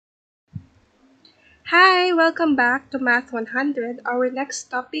Hi, welcome back to Math 100. Our next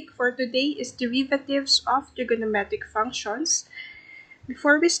topic for today is derivatives of trigonometric functions.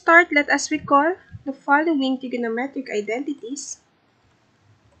 Before we start, let us recall the following trigonometric identities.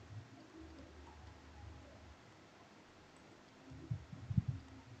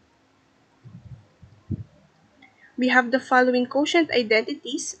 We have the following quotient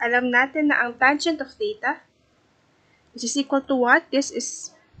identities. Alam natin na ang tangent of theta is equal to what? This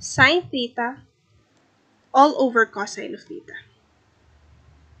is sine theta all over cosine of theta.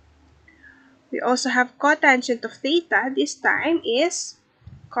 We also have cotangent of theta. This time is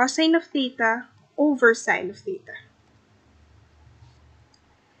cosine of theta over sine of theta.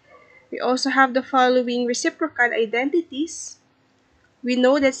 We also have the following reciprocal identities. We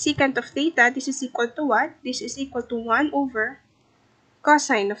know that secant of theta, this is equal to what? This is equal to 1 over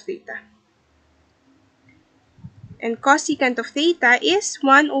cosine of theta. And cosecant of theta is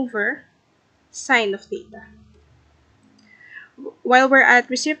 1 over sine of theta. While we're at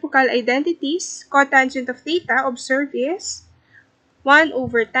reciprocal identities, cotangent of theta, observe, is 1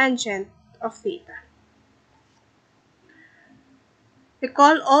 over tangent of theta.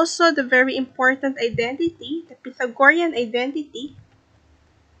 Recall also the very important identity, the Pythagorean identity.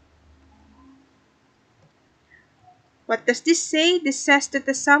 What does this say? This says that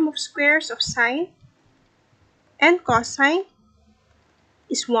the sum of squares of sine and cosine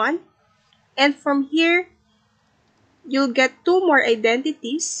is 1. And from here, you'll get two more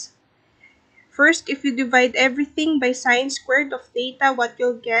identities. First, if you divide everything by sine squared of theta, what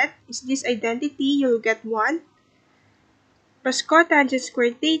you'll get is this identity. You'll get 1 plus cotangent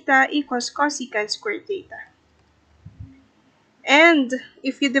squared theta equals cosecant squared theta. And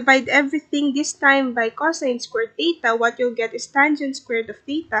if you divide everything this time by cosine squared theta, what you'll get is tangent squared of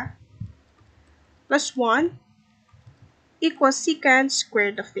theta plus 1 equals secant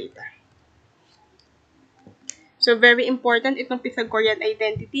squared of theta. So, very important itong Pythagorean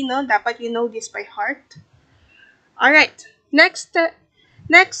identity, no? Dapat you know this by heart. Alright, next,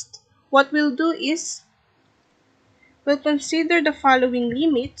 what we'll do is, we'll consider the following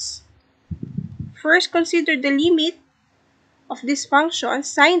limits. First, consider the limit of this function,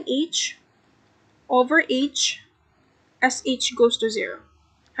 sine h over h as h goes to 0.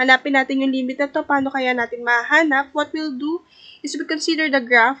 Hanapin natin yung limit na to. Paano kaya natin mahanap? What we'll do is we consider the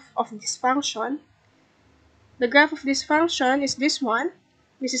graph of this function. The graph of this function is this one.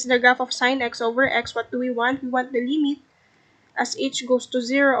 This is the graph of sine x over x. What do we want? We want the limit as h goes to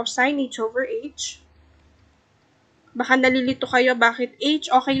 0 of sine h over h. Baka nalilito kayo, bakit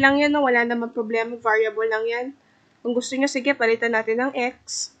h? Okay lang yan, no? Wala namang problema. Variable lang yan. Kung gusto nyo, sige, palitan natin ng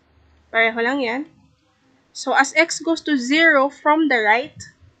x. Pareho lang yan. So, as x goes to 0 from the right,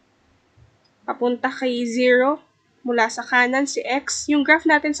 papunta kay 0, mula sa kanan si x, yung graph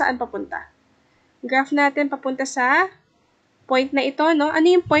natin saan papunta? Graph natin papunta sa point na ito, no?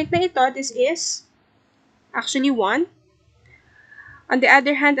 Ano yung point na ito? This is actually 1. On the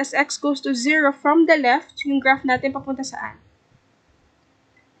other hand, as x goes to 0 from the left, yung graph natin papunta saan?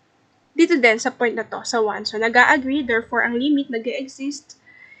 Dito din, sa point na to, sa 1. So, nag-a-agree, therefore, ang limit nag-e-exist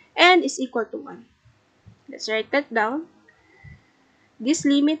and is equal to 1. Let's write that down. This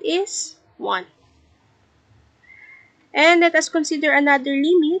limit is 1. And let us consider another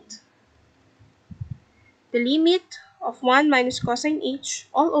limit. The limit of 1 minus cosine h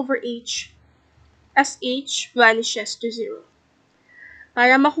all over h as h vanishes to 0.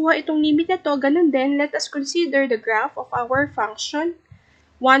 Para makuha itong limit na to, ganun din, let us consider the graph of our function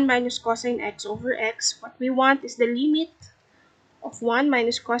 1 minus cosine x over x. What we want is the limit of 1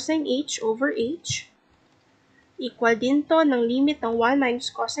 minus cosine h over h equal din to ng limit ng 1 minus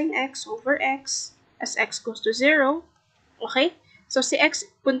cosine x over x as x goes to 0. Okay? So, si x,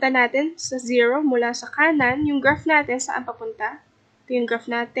 punta natin sa 0 mula sa kanan. Yung graph natin, saan papunta? Ito yung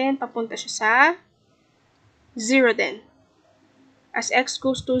graph natin, papunta siya sa 0 din. As x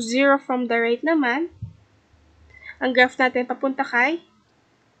goes to 0 from the right naman, ang graph natin papunta kay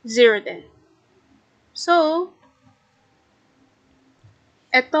 0 din. So,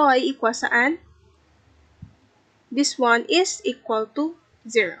 ito ay equal saan? This one is equal to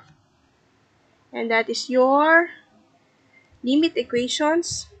 0. And that is your limit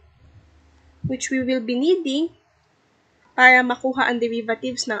equations which we will be needing para makuha ang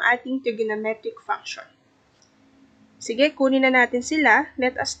derivatives ng ating trigonometric function. Sige, kunin na natin sila.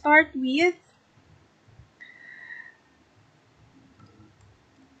 Let us start with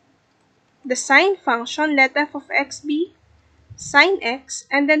the sine function. Let f of x be sine x,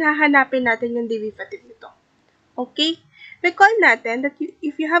 and then hahanapin natin yung derivative nito. Okay? Recall natin that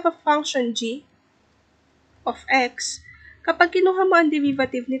if you have a function g of x, kapag kinuha mo ang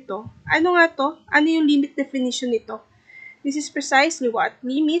derivative nito, ano nga to? Ano yung limit definition nito? This is precisely what?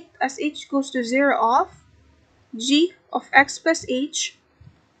 Limit as h goes to 0 of g of x plus h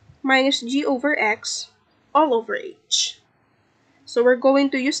minus g over x all over h. So we're going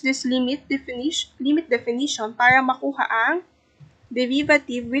to use this limit definition para makuha ang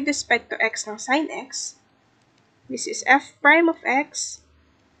derivative with respect to x ng sine x. This is f prime of x.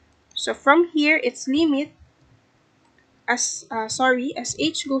 So from here, its limit as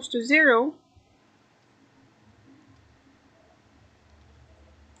h goes to 0,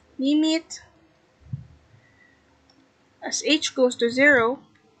 limit as h goes to 0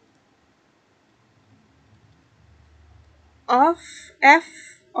 of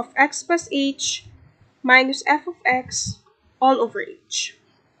f of x plus h minus f of x all over h.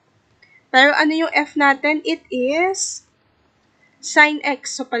 Pero ano yung f natin? It is sine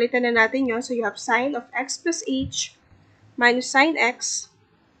x. So palitan na natin yun. So you have sine of x plus h minus sine x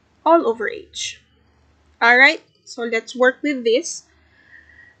all over h. Alright, so let's work with this.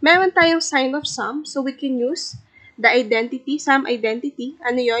 Meron tayong sign of sum, so we can use the identity, sum identity.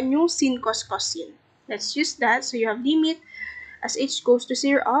 Ano yon? Yung sin, cos, cosine. Let's use that. So you have limit as h goes to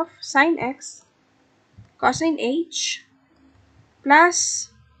 0 of sine x cosine h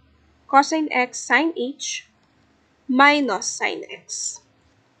plus cosine x sine h minus sine x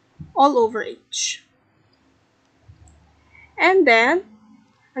all over h. And then,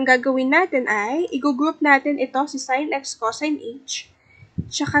 ang gagawin natin ay, i-group natin ito si sine x cosine h,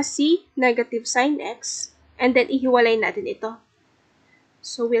 tsaka si negative sine x, and then ihiwalay natin ito.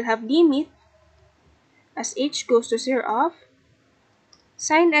 So, we'll have limit as h goes to 0 of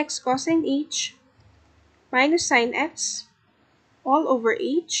sine x cosine h minus sine x all over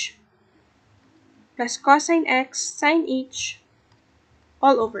h plus cosine x sine h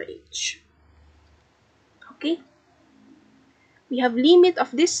all over h. Okay? We have limit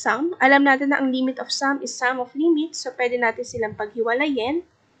of this sum. Alam natin na ang limit of sum is sum of limits. So, pwede natin silang paghiwalayin.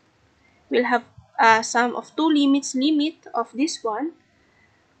 We'll have sum of two limits, limit of this one,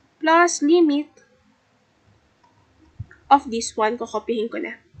 plus limit of this one. Kokopyahin ko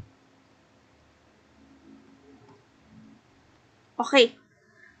na. Okay.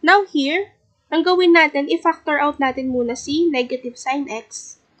 Now here, ang gawin natin, i-factor out natin muna si negative sine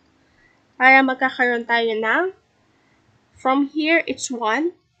x para magkakaroon tayo ng from here, it's 1.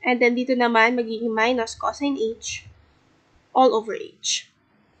 And then dito naman, magiging minus cosine h all over h.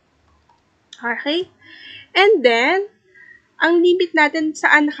 Okay? And then, ang limit natin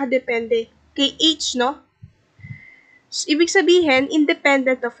saan nakadepende? Kay h, no? So, ibig sabihin,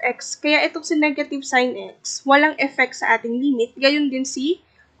 independent of x. Kaya itong si negative sine x, walang effect sa ating limit. Gayon din si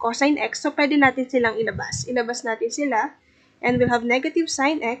cosine x. So, pwede natin silang ilabas. Ilabas natin sila. And we'll have negative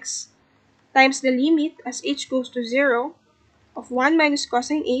sine x times the limit as h goes to 0 of 1 minus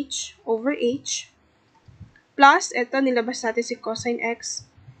cosine h over h plus, ito, nilabas natin si cosine x,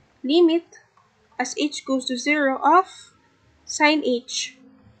 limit as h goes to 0 of sine h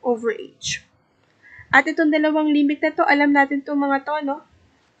over h. At itong dalawang limit na to, alam natin itong mga to, no?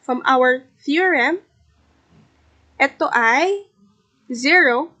 From our theorem, ito ay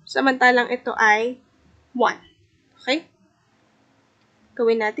 0, samantalang ito ay 1. Okay?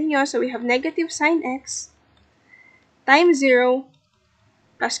 Gawin natin yun. So, we have negative sine x times 0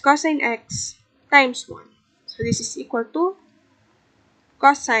 plus cosine x times 1. So, this is equal to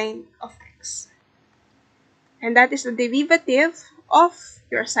cosine of x. And that is the derivative of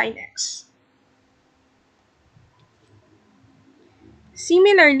your sine x.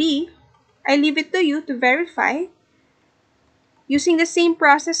 Similarly, I leave it to you to verify using the same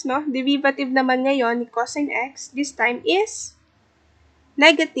process, no? Derivative naman ngayon ni cosine x, this time is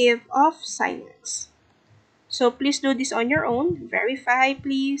negative of sine x. So, please do this on your own. Verify,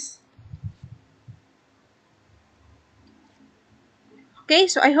 please. Okay,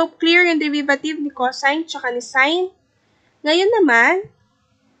 so I hope clear yung derivative ni cosine tsaka ni sine. Ngayon naman,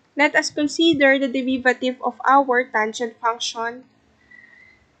 let us consider the derivative of our tangent function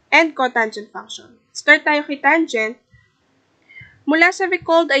and cotangent function. Start tayo kay tangent. Mula sa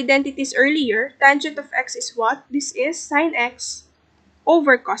recalled identities earlier, tangent of x is what? This is sine x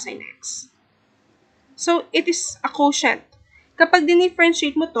over cosine x. So, it is a quotient. Kapag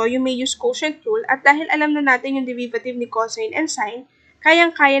dinifferentiate mo to, you may use quotient rule at dahil alam na natin yung derivative ni cosine and sine,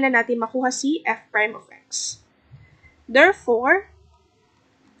 kayang-kaya na natin makuha si f prime of x. Therefore,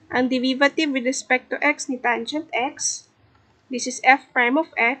 ang derivative with respect to x ni tangent x, this is f prime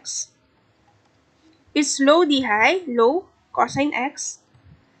of x, is low d high, low, cosine x,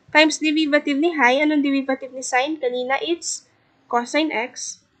 times derivative ni high, anong derivative ni sine? Kanina, it's cosine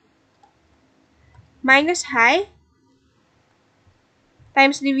x, minus high,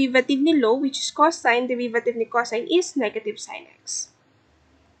 times derivative ni low, which is cosine, derivative ni cosine is negative sine x.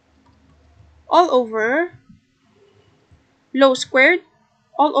 All over low squared,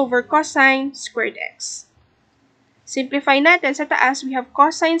 all over cosine squared x. Simplify natin, sa taas, we have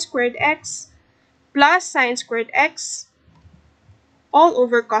cosine squared x plus sine squared x all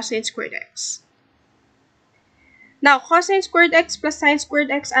over cosine squared x. Now, cosine squared x plus sine squared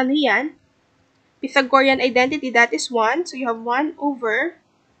x, ano yan? Pythagorean identity, that is 1. So, you have 1 over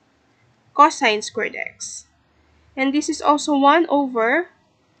cosine squared x. And this is also 1 over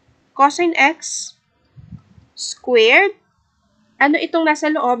cosine x squared. Ano itong nasa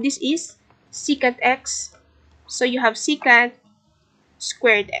loob? This is secant x. So, you have secant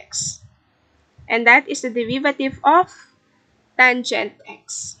squared x. And that is the derivative of tangent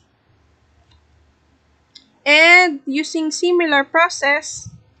x. And using similar process,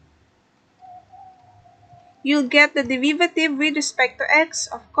 you'll get the derivative with respect to x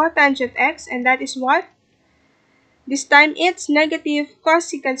of cotangent x, and that is what? This time it's negative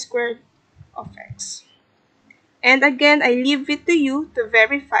cosecant squared of x. And again, I leave it to you to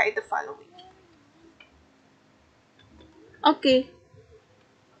verify the following. Okay.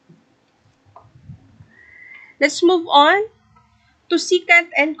 Let's move on to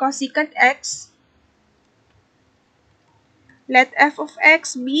secant and cosecant x. Let f of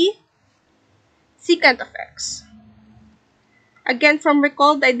x be secant of x. Again, from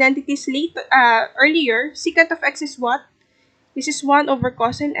recalled identities earlier, secant of x is what? This is 1 over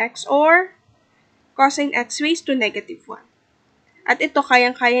cosine x or cosine x raised to negative 1. At ito,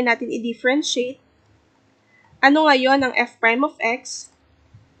 kayang-kaya natin i-differentiate. Ano ngayon ang f prime of x?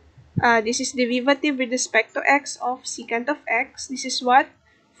 This is derivative with respect to x of secant of x. This is what?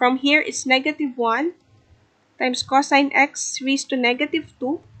 From here, it's negative 1 times cosine x raised to negative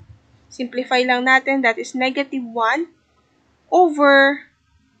 2. Simplify lang natin, that is negative 1 over,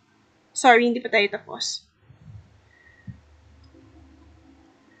 sorry, hindi pa tayo tapos.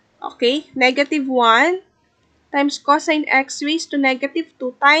 Okay, negative 1 times cosine x raised to negative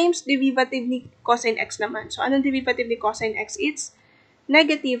 2 times derivative ni cosine x naman. So, anong derivative ni cosine x? It's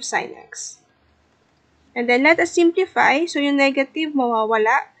negative sine x. And then, let us simplify. So, yung negative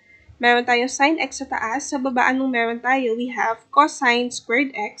mawawala. Meron tayong sine x sa taas. Sa baba, anong meron tayo? We have cosine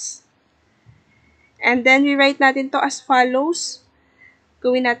squared x. And then, we write natin to as follows.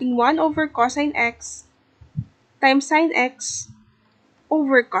 Gawin natin 1 over cosine x times sine x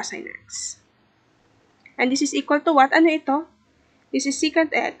over cosine x. And this is equal to what? Ano ito? This is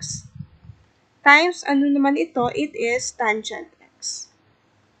secant x times, ano naman ito? It is tangent x.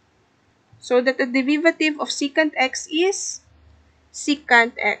 So that the derivative of secant x is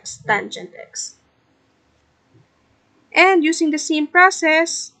secant x tangent x. And using the same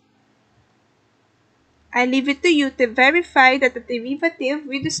process, I leave it to you to verify that the derivative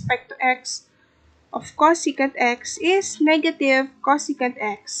with respect to x of cosecant x is negative cosecant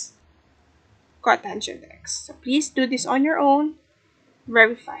x cotangent x. So please do this on your own.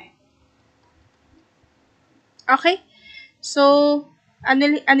 Verify. Okay? So,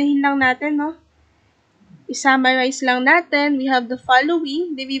 anuhin lang natin, no? I-summarize lang natin. We have the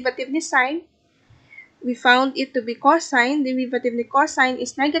following. Derivative ni sine. We found it to be cosine. Derivative ni cosine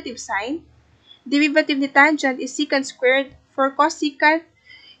is negative sine. Derivative ni tangent is secant squared. For cosecant,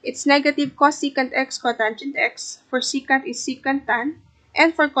 it's negative cosecant x cotangent x. For secant is secant tan.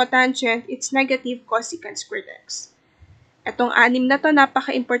 And for cotangent, it's negative cosecant squared x. Itong 6 na to,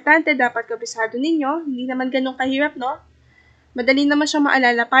 napaka-importante. Dapat kabisado ninyo. Hindi naman ganun kahirap, no? Madali naman siyang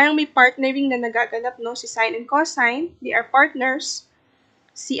maalala. Parang may partnering na nagaganap, no? Si sine and cosine, they are partners.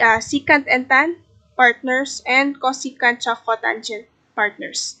 Si secant and tan, partners. And cosecant at cotangent,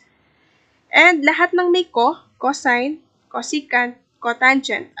 partners. And lahat ng may cosine, cosecant,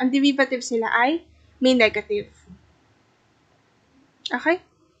 cotangent, ang derivatives nila ay may negative. Okay?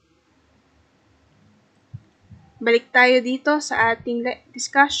 Balik tayo dito sa ating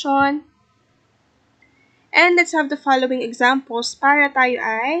discussion. And let's have the following examples para tayo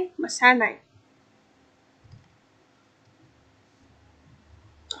ay masanay.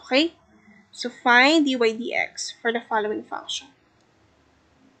 Okay? So, find dy dx for the following function.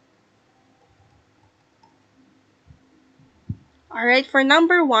 Alright, for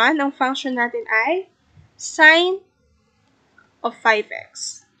number 1, ang function natin ay sine of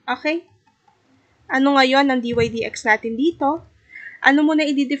 5x. Okay? Ano ngayon ang dy dx natin dito? Ano muna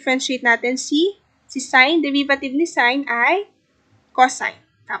i-differentiate natin? Si sine, derivative ni sine ay cosine.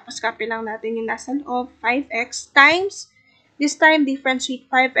 Tapos copy lang natin yung nasa loob, 5x times, this time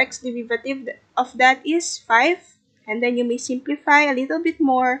differentiate 5x, derivative of that is 5. And then you may simplify a little bit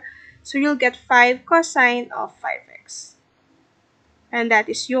more. So you'll get 5 cosine of 5x. And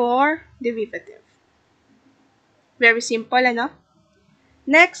that is your derivative. Very simple, ano?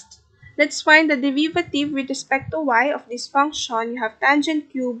 Next, let's find the derivative with respect to y of this function. You have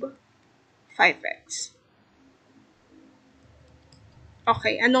tangent cube 5x.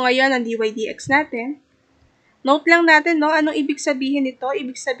 Okay, ano ngayon ang dy dx natin? Note lang natin, no, anong ibig sabihin nito?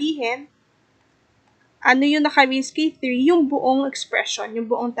 Ibig sabihin, ano yung naka-raise kay 3? Yung buong expression, yung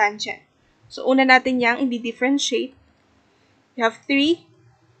buong tangent. So, una natin yang i-differentiate. You have 3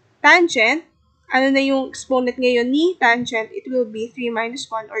 tangent. Ano na yung exponent ngayon ni tangent? It will be 3 minus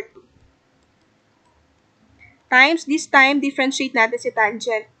 1 or 2. Times, this time, differentiate natin si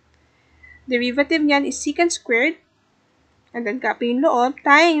tangent. Derivative niyan is secant squared. And then, copy yung loob.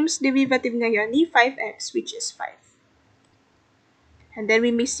 Times, derivative ngayon ni 5x, which is 5. And then,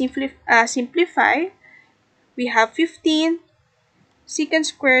 we may simplify. We have 15 secant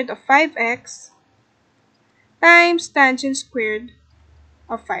squared of 5x times tangent squared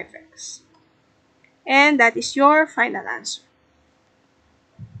of 5x. And that is your final answer.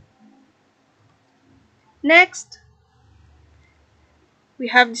 Next, we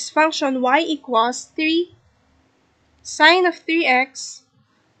have this function y equals 3 sine of 3x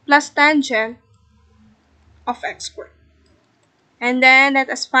plus tangent of x squared. And then, let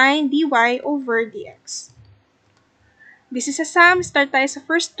us find dy over dx. This is a sum. Start tayo sa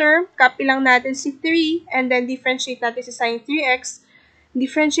first term. Copy lang natin si 3 and then differentiate natin si sine 3x.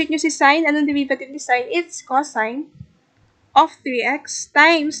 Differentiate nyo si sine. Anong derivative ni sine? It's cosine of 3x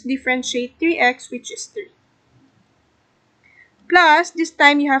times differentiate 3x, which is 3. Plus, this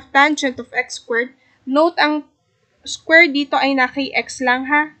time you have tangent of x squared. Note, ang square dito ay naki x lang,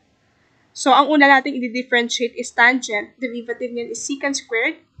 ha? So, ang una natin i-differentiate is tangent. Derivative niyan is secant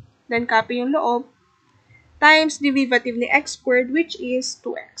squared. Then, copy yung loob. Times derivative ni x squared, which is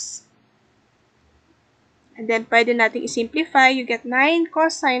 2x. And then, pwede natin i-simplify. You get 9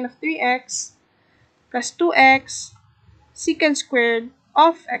 cosine of 3x plus 2x secant squared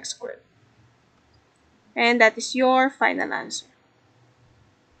of x squared. And that is your final answer.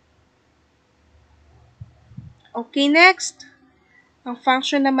 Okay, next. Ang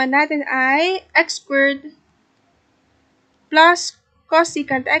function naman natin ay x squared plus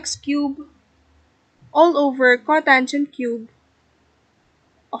cosecant x cube all over cotangent cube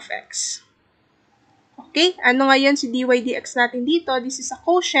of x. Okay, ano ngayon si dy dx natin dito? This is a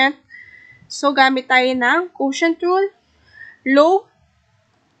quotient. So, gamit tayo ng quotient rule. Low,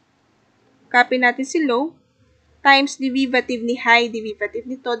 copy natin si low, times derivative ni high, derivative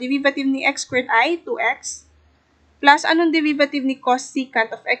nito. Derivative ni x squared ay 2x. Plus, anong derivative ni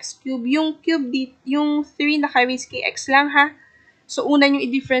cosecant of x cube? Yung cube, yung 3 naka-raise kay x lang, ha? So, una nyo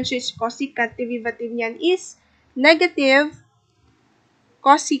i-differentiate si cosecant. Derivative niyan is negative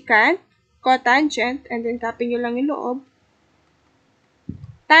cosecant, cotangent, and then copy nyo lang yung loob,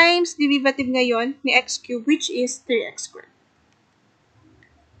 times derivative ngayon ni x cube, which is 3x squared.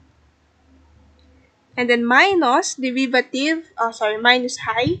 And then minus derivative, minus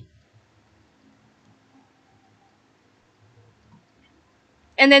high.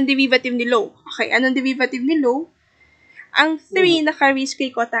 And then derivative ni low. Okay, anong derivative ni low? Ang 3 naka-raise kay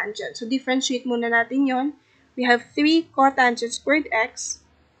cotangent. So, differentiate muna natin yon. We have 3 cotangent squared x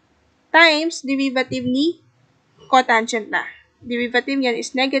times derivative ni cotangent na. Derivative niyan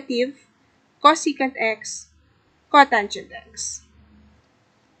is negative cosecant x cotangent x.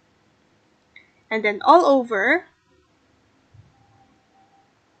 And then all over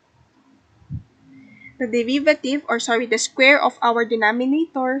the derivative, the square of our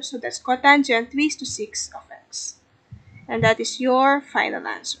denominator. So that's cotangent raised to 6 of x. And that is your final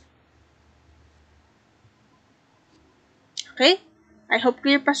answer. Okay? I hope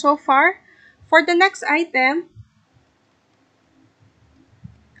clear pa so far. For the next item,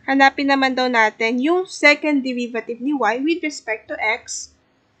 hanapin naman daw natin yung second derivative ni y with respect to x.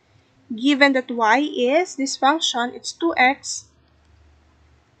 Given that y is this function, it's 2x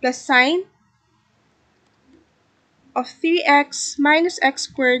plus sine of 3x minus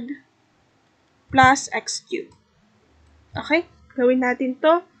x squared plus x cubed. Okay? Gawin natin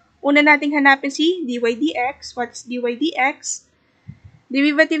to. Una nating hanapin si dy dx. What's dy dx?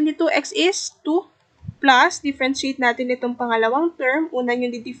 Derivative ni 2x is 2 plus, differentiate natin itong pangalawang term. Una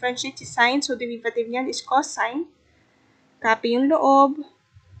yung di-differentiate si sine, so derivative niyan is cosine. Copy yung loob.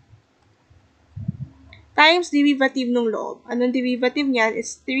 Times derivative ng loob. Anong derivative niyan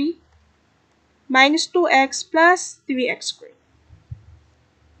is 3 minus 2x plus 3x squared.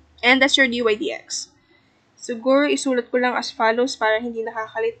 And that's your dy dx. Siguro, isulat ko lang as follows para hindi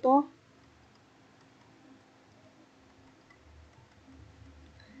nakakalito.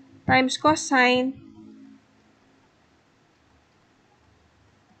 Times cosine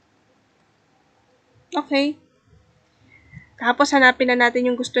Okay. Tapos, hanapin na natin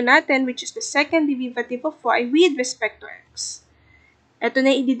yung gusto natin, which is the second derivative of y with respect to x. Ito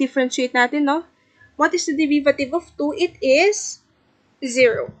na yung i-differentiate natin, no? What is the derivative of 2? It is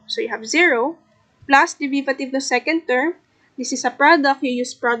 0. So, you have 0 plus derivative ng second term. This is a product. You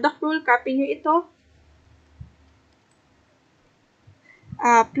use product rule. Copy nyo ito.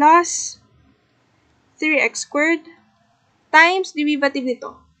 Plus 3x squared times derivative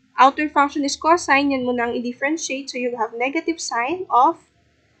nito. Outer function is cosine. Yan muna ang i-differentiate. So, you have negative sign of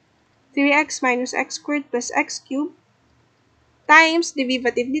 3x minus x squared plus x cubed times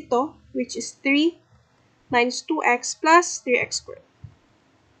derivative nito, which is 3 minus 2x plus 3x squared.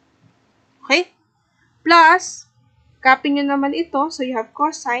 Okay? Plus, copy nyo naman ito. So, you have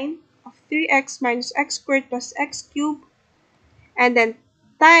cosine of 3x minus x squared plus x cubed. And then,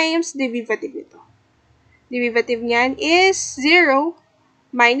 times derivative nito. Derivative niyan is 0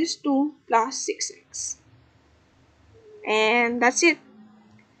 minus 2 plus 6x. And that's it.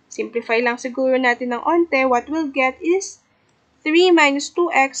 Simplify lang siguro natin ng onte. What we'll get is 3 minus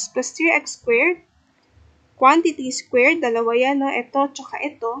 2x plus 3x squared. Quantity squared. Dalawa yan, no? Ito, tsaka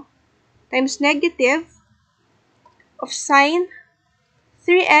ito. Times negative of sine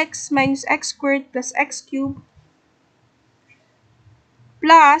 3x minus x squared plus x cubed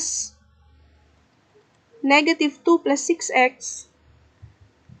plus negative 2 plus 6x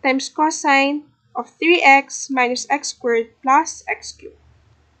times cosine of 3x minus x squared plus x cubed.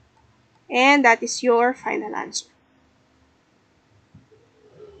 And that is your final answer.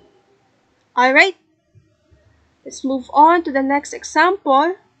 Alright, let's move on to the next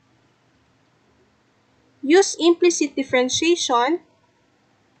example. Use implicit differentiation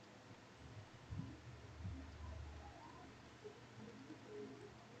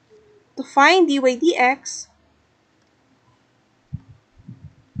to find dy dx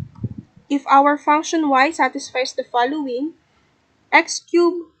if our function y satisfies the following: x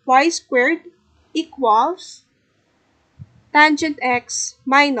cubed y squared equals tangent x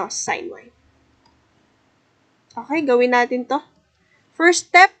minus sine y. Okay, gawin natin to. First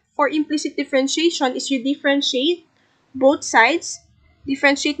step for implicit differentiation is you differentiate both sides.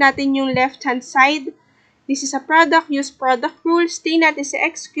 Differentiate natin yung left-hand side. This is a product. Use product rule. Stay natin sa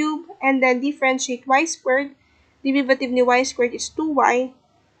x cubed and then differentiate y squared. Derivative ni y squared is 2y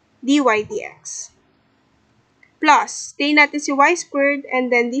dy dx. Plus, stay natin si y squared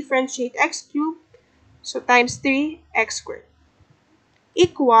and then differentiate x cubed. So, times 3x squared.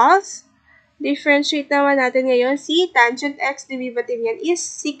 Equals, differentiate naman natin ngayon si tangent x, derivative niyan is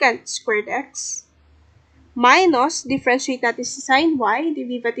secant squared x. Minus, differentiate natin si sine y,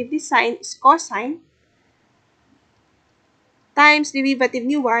 derivative ni sine is cosine. Times derivative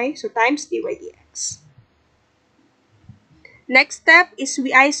ni y, so times dy dx. Next step is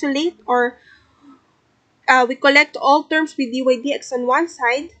we isolate or we collect all terms with dy dx on one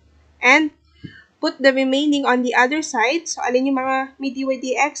side and put the remaining on the other side. So, alin yung mga may dy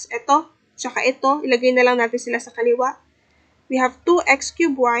dx? Ito, tsaka ito. Ilagay na lang natin sila sa kaliwa. We have 2x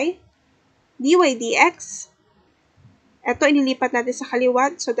cubed y dy dx. Ito, inilipat natin sa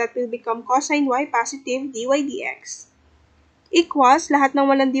kaliwa. So, that will become cosine y positive dy dx. Equals, lahat ng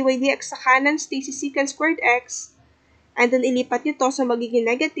walang dy dx sa kanan, stay si secant squared x. And then, ilipat nyo to sa magiging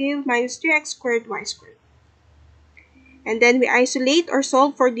negative minus 3x squared y squared. And then, we isolate or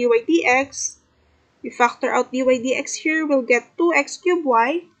solve for dy dx. We factor out dy dx here, we'll get 2x cubed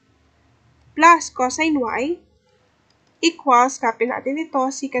y plus cosine y equals, copy natin ito,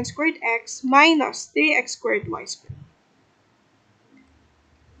 secant squared x minus 3x squared y squared.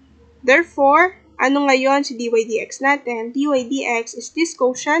 Therefore, ano ngayon si dy dx natin? Dy dx is this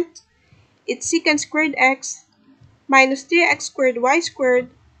quotient. It's secant squared x minus 3x squared y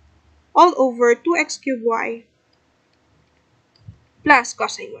squared all over 2x cubed y plus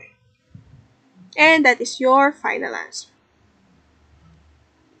cosine y. And that is your final answer.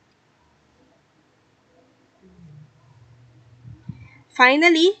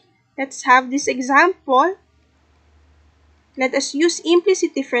 Finally, let's have this example. Let us use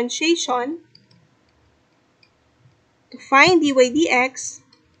implicit differentiation to find dy dx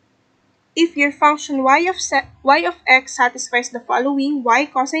if your function y of x satisfies the following: y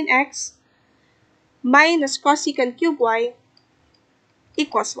cosine x minus cosecant cube y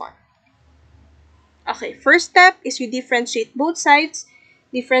equals 1. Okay, first step is you differentiate both sides.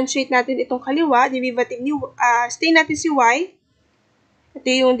 Differentiate natin itong kaliwa, derivative ni, stay natin si y. Ito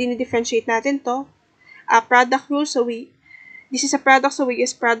yung dinidifferentiate natin to. Product rule, so this is a product, so we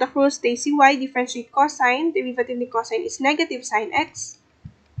use product rule. Stay si y, differentiate cosine. Derivative ni cosine is negative sine x.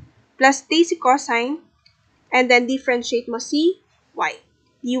 Plus stay si cosine. And then differentiate mo si y,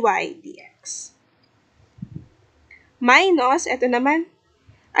 dy dx. minus, eto naman,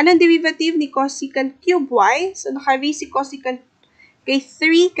 anong derivative ni cosecant cube y? So, naka-raise si cosecant kay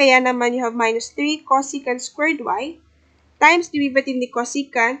 3, kaya naman you have minus 3 cosecant squared y times derivative ni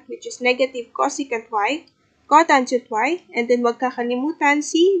cosecant, which is negative cosecant y, cotangent y, and then wag kakalimutan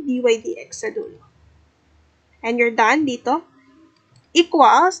si dy dx sa dulo. And you're done dito.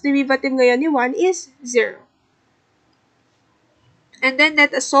 Equals, derivative ngayon ni 1 is 0. And then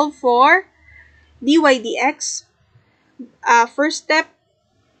let us solve for dy dx. First step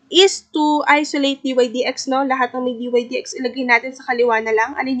is to isolate dy dx, no? Lahat ng may dy dx, ilagay natin sa kaliwa na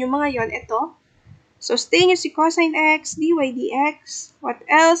lang. Alin yung mga yon? Ito. So, stay nyo si cosine x, dy dx. What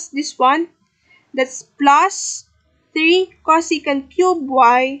else? This one. That's plus 3 cosecant cube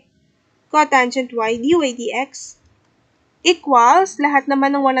y cotangent y dy dx equals, lahat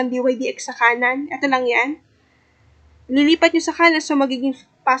naman ng walang dy dx sa kanan. Ito lang yan. Lilipat nyo sa kanan, so magiging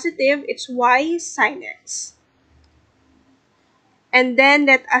positive. It's y sine x. And then,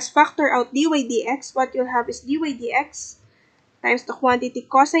 let us factor out dy dx. What you'll have is dy dx times the quantity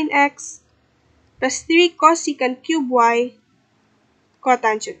cosine x plus 3 cosecant cube y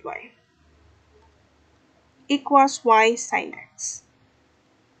cotangent y equals y sine x.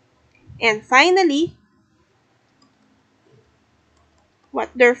 And finally, what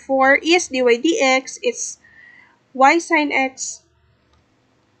therefore is dy dx? It's y sine x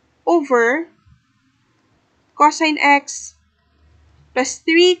over cosine x plus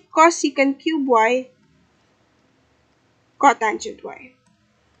 3 cosecant cube y cotangent y.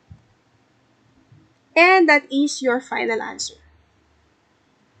 And that is your final answer.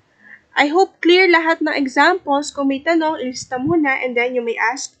 I hope clear lahat ng examples. Kung may tanong, ilista muna and then you may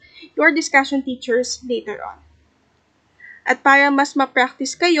ask your discussion teachers later on. At para mas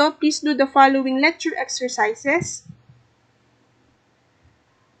ma-practice kayo, please do the following lecture exercises.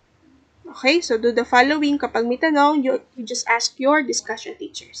 Okay, so do the following. Kapag may tanong, you just ask your discussion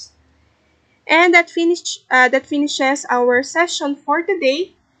teachers. And that finishes our session for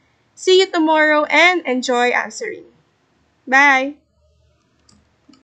today. See you tomorrow and enjoy answering. Bye!